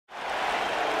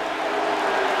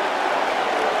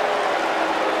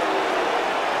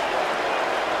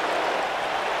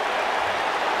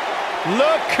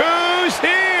Look who's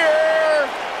here!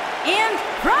 And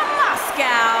from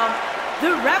Moscow,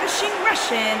 the ravishing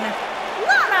Russian,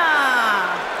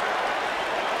 Lana!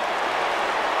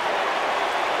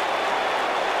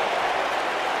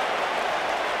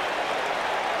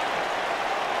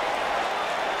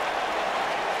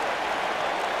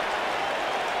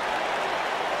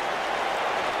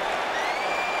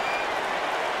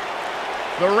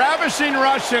 The ravishing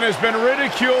Russian has been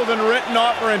ridiculed and written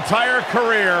off her entire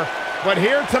career, but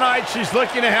here tonight she's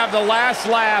looking to have the last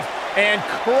laugh and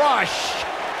crush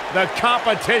the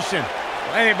competition.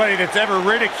 Anybody that's ever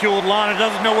ridiculed Lana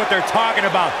doesn't know what they're talking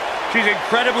about. She's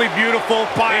incredibly beautiful,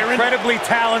 incredibly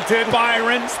talented.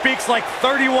 Speaks like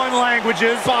 31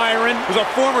 languages. Was a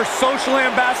former social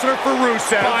ambassador for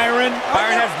Rusev. Byron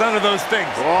has none of those things.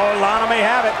 Oh, Lana may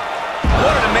have it.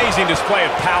 What an amazing display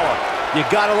of power. You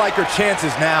gotta like her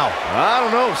chances now. I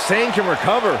don't know, Sane can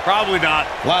recover. Probably not.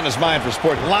 Lana's mind for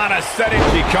sport. Lana setting,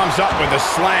 she comes up with a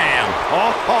slam.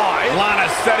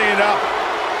 Lana setting it up.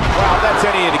 Wow, that's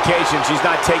any indication she's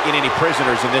not taking any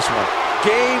prisoners in this one.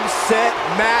 Game, set,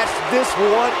 match. This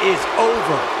one is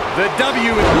over. The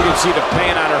W. You can see the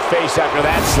pain on her face after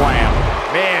that slam.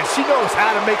 Man, she knows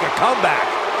how to make a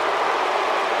comeback.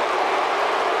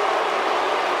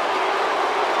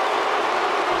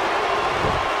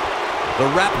 The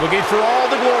rep looking for all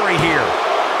the glory here.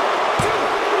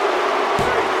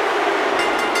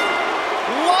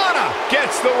 Lana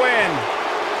gets the win.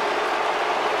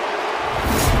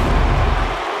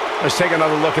 Let's take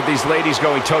another look at these ladies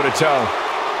going toe-to-toe.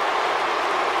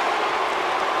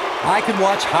 I could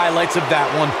watch highlights of that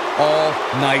one all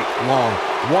night long.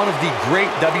 One of the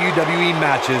great WWE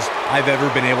matches I've ever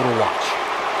been able to watch.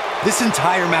 This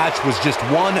entire match was just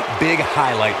one big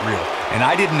highlight reel, and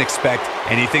I didn't expect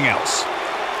anything else.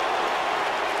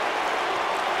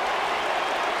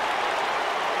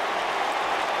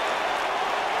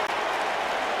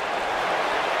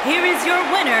 Here is your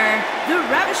winner, the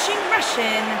ravishing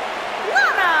Russian,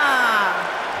 Lana!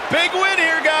 Big win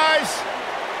here, guys.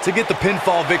 To get the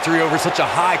pinfall victory over such a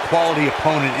high-quality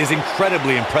opponent is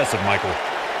incredibly impressive, Michael.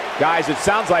 Guys, it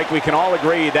sounds like we can all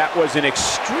agree that was an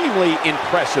extremely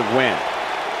impressive win.